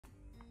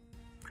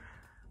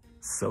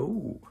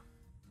So,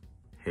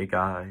 hey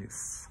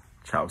guys,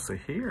 Chauzu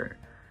here.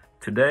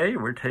 Today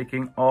we're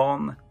taking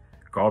on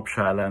Garp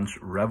Challenge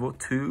Revo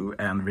 2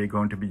 and we're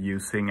going to be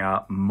using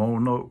a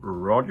mono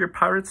Roger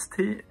Pirates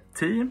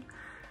team.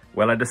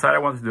 Well, I decided I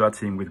wanted to do a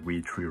team with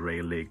V3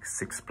 Rayleigh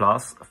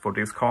 6+ for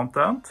this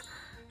content,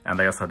 and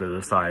I just had to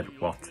decide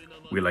what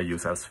will I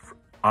use as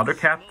other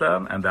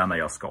captain, and then I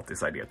just got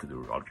this idea to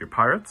do Roger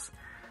Pirates.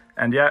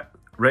 And yeah,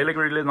 Rayleigh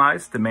really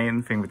nice. The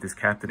main thing with this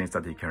captain is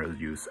that he can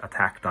reduce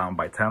attack down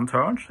by 10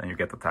 turns, and you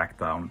get attack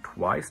down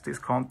twice this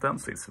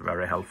content, so it's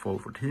very helpful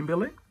for team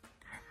building.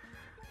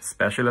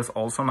 Special is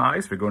also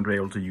nice. We're going to be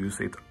able to use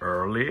it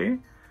early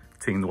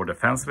to ignore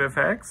defensive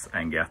effects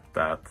and get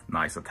that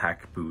nice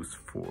attack boost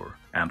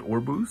or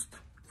boost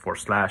for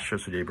Slasher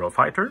Cerebral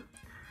Fighter.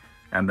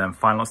 And then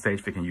final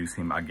stage we can use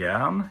him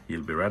again,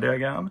 he'll be ready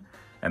again.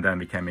 And then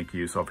we can make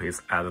use of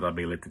his added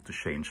ability to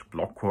change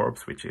block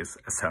corps, which is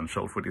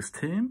essential for this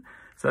team.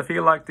 So I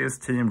feel like this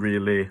team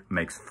really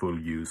makes full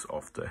use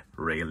of the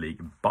Rayleigh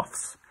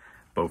buffs,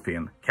 both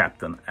in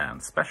captain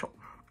and special.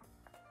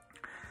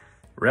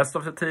 Rest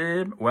of the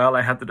team, well,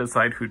 I had to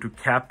decide who to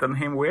captain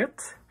him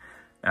with.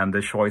 And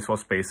the choice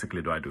was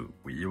basically, do I do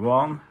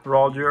V1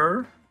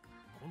 Roger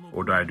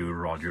or do I do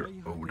Roger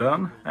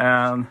Odin?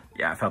 And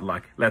yeah, I felt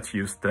like, let's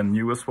use the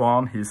newest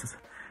one.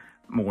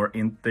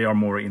 They are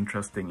more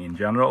interesting in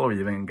general. We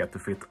even get to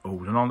fit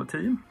Odin on the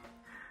team.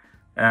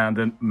 And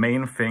the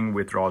main thing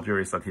with Roger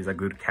is that he's a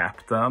good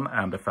captain,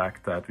 and the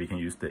fact that we can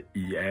use the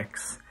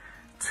EX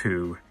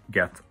to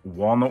get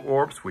one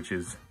orbs, which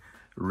is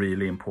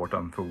really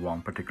important for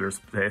one particular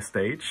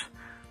stage.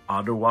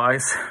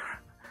 Otherwise,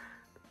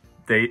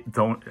 I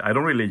don't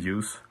really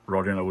use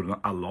Roger and Odin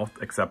a lot,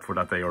 except for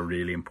that they are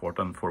really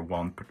important for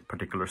one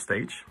particular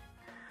stage.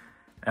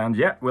 And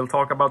yeah, we'll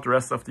talk about the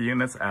rest of the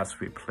units as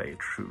we play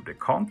through the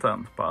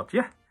content. But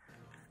yeah,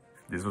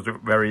 this was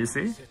very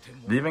easy.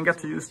 We even get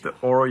to use the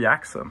Oro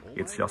Jackson.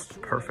 It's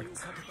just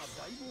perfect.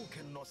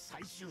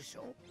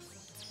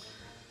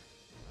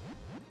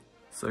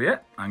 So yeah,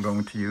 I'm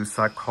going to use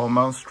a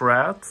common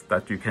strat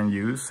that you can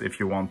use if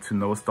you want to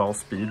no-stall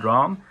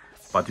speedrun,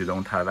 but you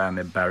don't have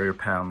any barrier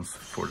pens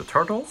for the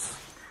turtles.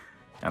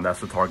 And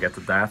that's to target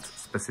that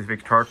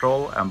specific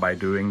turtle, and by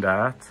doing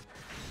that,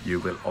 you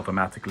will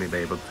automatically be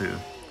able to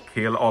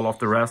kill all of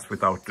the rest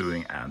without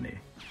doing any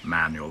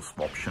manual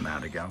swap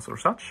shenanigans or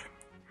such.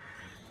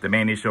 The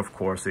main issue, of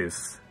course,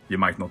 is you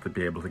might not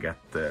be able to get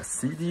the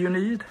CD you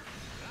need,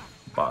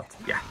 but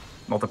yeah,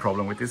 not a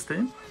problem with this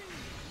team.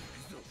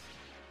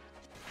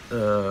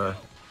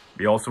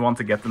 We also want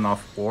to get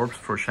enough orbs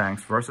for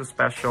Shanks versus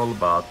special,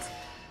 but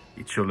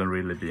it shouldn't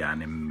really be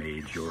any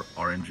major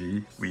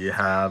RNG. We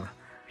have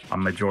a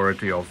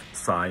majority of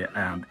Psi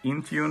and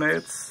Int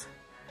units.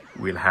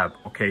 We'll have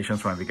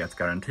occasions when we get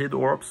guaranteed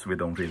orbs. We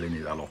don't really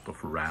need a lot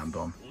of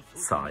random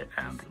Psi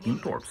and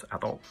Int orbs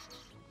at all.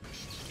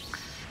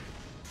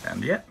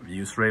 And yeah, we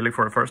use Rayleigh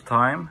for the first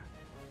time.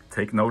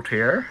 Take note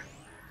here,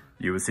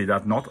 you will see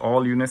that not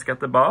all units get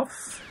the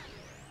buffs.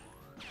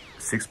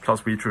 6+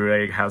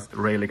 V3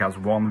 Rayleigh has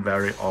one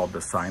very odd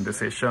design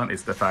decision.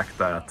 It's the fact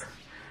that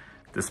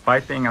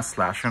despite being a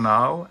slasher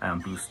now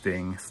and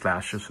boosting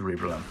Slasher,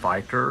 Cerebral and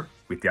Fighter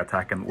with the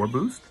attack and orb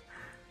boost,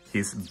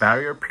 his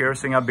barrier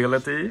piercing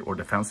ability or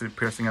defensive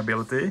piercing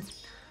ability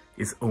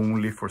is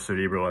only for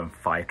Cerebral and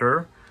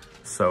Fighter.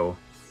 So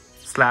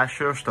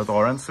slashers that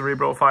aren't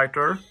Cerebral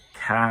Fighter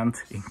can't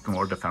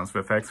ignore defensive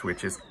effects,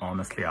 which is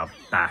honestly a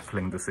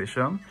baffling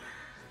decision.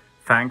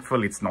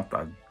 Thankfully, it's not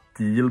a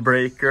deal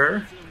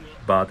breaker,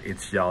 but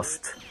it's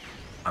just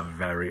a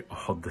very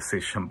odd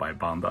decision by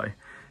Bandai,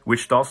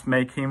 which does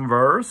make him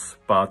worse,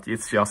 but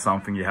it's just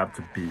something you have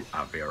to be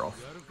aware of,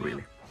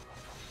 really.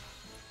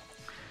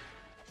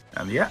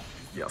 And yeah,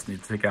 just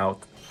need to take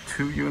out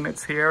 2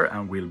 units here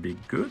and we'll be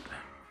good.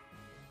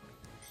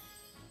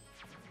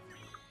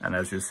 And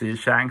as you see,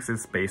 Shanks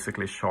is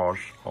basically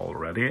charged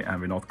already,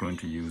 and we're not going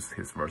to use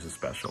his versus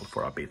special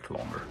for a bit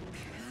longer.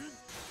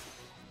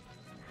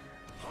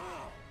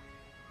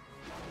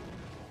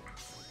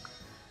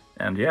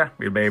 And yeah,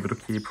 we'll be able to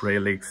keep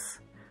Rayleigh's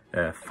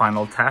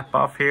final tap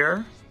buff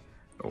here,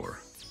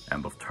 or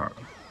end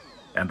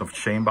of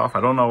chain buff.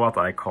 I don't know what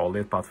I call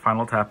it, but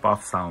final tap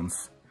buff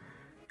sounds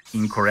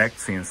incorrect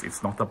since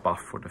it's not a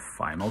buff for the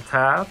final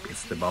tap,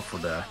 it's the buff for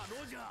the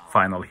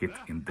final hit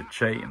in the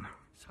chain.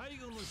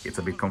 It's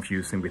a bit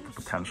confusing with the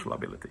potential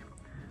ability.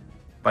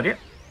 But yeah,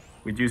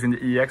 with using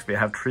the EX we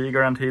have 3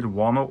 guaranteed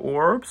 1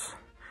 orbs.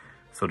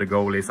 So the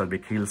goal is that we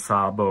kill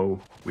Sabo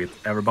with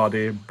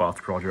everybody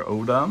but Roger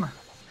Odin.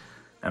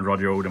 And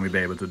Roger Odin will be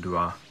able to do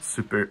a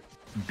super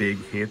big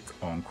hit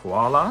on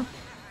Koala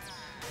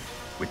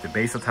with the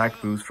base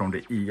attack boost from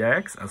the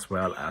EX, as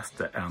well as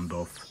the end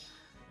of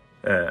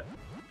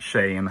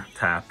chain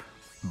tap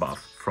buff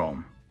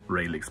from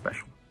Rayleigh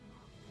special.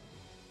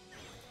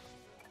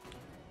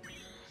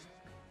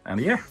 And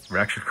yeah, we're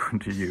actually going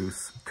to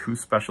use 2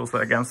 specials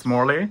against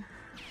Morley.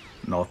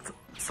 Not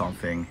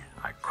something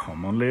I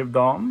commonly have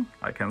done,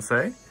 I can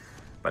say.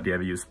 But yeah,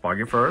 we use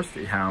Buggy first.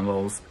 He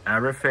handles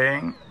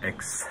everything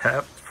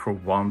except for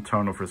 1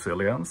 turn of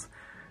resilience.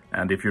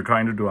 And if you're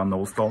trying to do a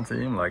no-stall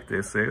team like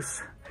this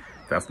is,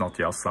 that's not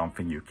just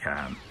something you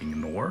can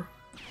ignore.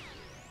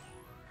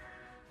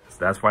 So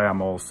that's why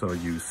I'm also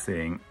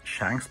using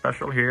Shank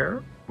special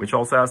here, which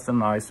also has the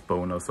nice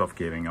bonus of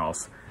giving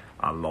us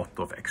a lot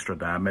of extra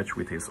damage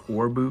with his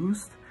ore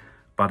boost.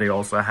 But he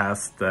also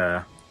has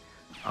the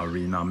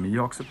Arena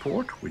Mihawk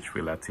support, which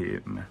will let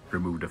him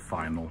remove the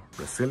final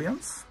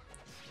resilience.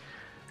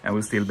 And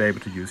we'll still be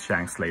able to use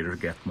Shanks later to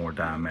get more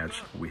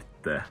damage with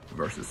the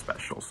versus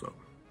special, so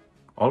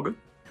all good.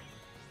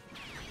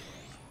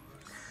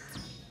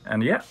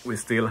 And yeah, we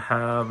still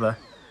have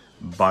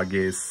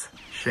Buggy's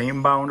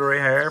Shame Boundary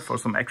here for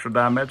some extra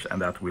damage, and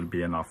that will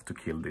be enough to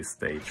kill this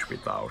stage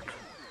without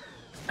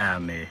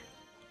any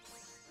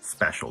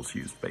specials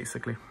used,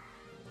 basically.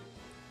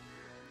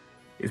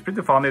 It's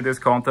pretty funny, this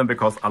content,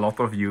 because a lot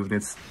of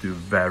units do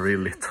very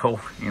little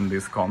in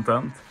this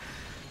content.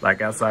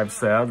 Like as I've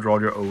said,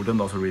 Roger Odin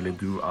doesn't really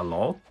do a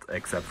lot,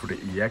 except for the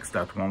EX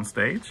that one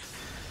stage.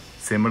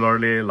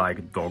 Similarly,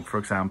 like Dog, for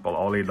example,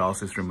 all he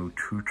does is remove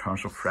 2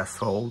 turns of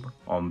threshold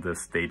on the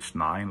stage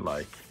 9.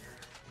 Like,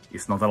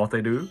 it's not a lot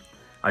they do.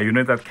 The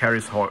unit that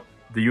carries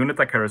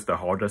the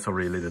hardest are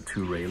really the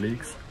 2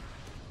 Rayleighs.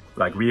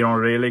 Like,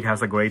 Rayleigh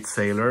has a great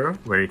sailor,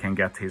 where he can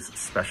get his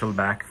special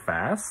back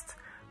fast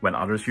when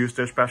others use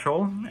their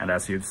special. And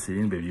as you've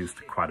seen, we've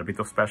used quite a bit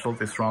of special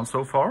this run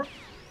so far.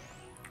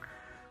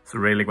 So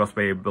Rayleigh was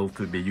able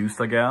to be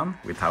used again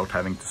without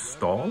having to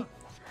stall.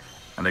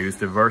 And I used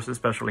the versus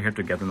special here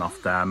to get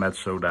enough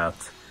damage so that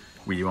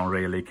Weave on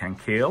Rayleigh can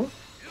kill.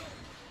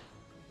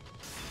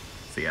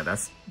 So yeah,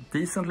 that's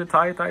decently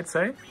tight, I'd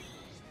say.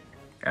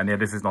 And yeah,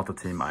 this is not a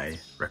team I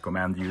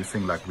recommend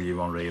using. Like, Weave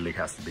on Rayleigh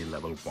has to be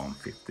level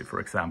 150, for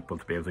example,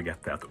 to be able to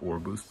get that ore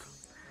boost.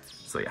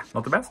 So yeah,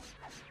 not the best.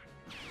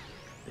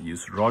 I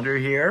use Roger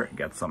here,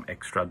 get some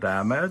extra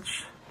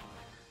damage.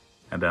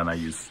 And then I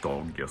use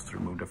Dog just to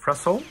remove the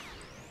threshold.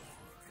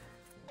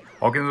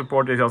 Hawking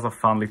support is just a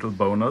fun little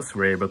bonus.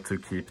 We're able to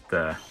keep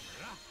the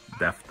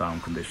death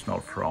down conditional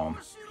from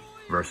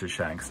versus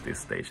Shanks this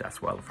stage as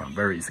well, from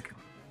very easy kill.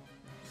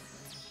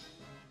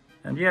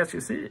 And yeah, as you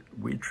see,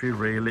 V3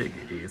 Rayleigh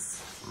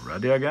is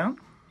ready again.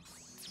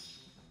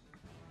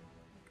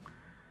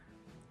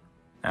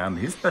 And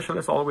his special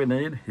is all we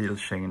need. He'll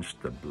change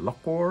the block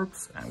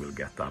orbs and we'll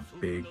get a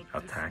big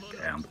attack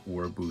and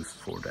ore boost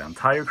for the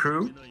entire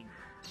crew.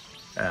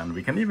 And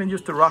we can even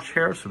use the rush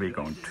here, so we're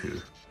going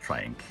to try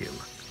and kill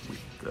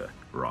with the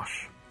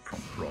rush from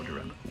Roger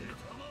and Odin.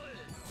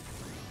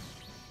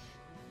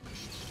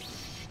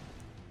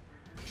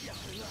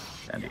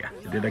 And yeah,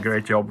 he did a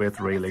great job with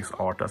Rayleigh's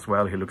art as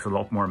well. He looks a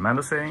lot more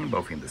menacing,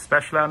 both in the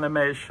special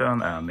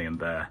animation and in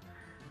the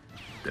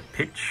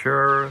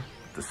picture.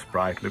 The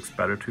sprite looks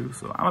better too,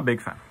 so I'm a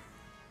big fan.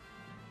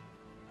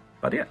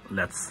 But yeah,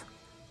 let's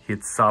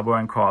hit Sabo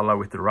and Koala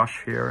with the rush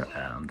here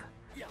and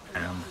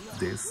end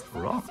this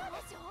run.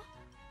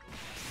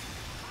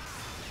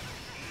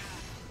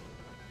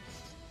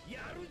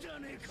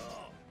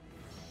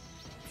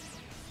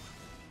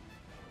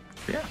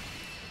 Yeah,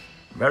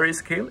 very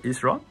skill, easy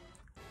run.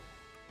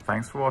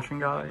 Thanks for watching,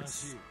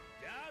 guys.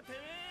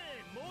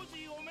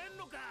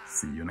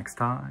 See you next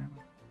time.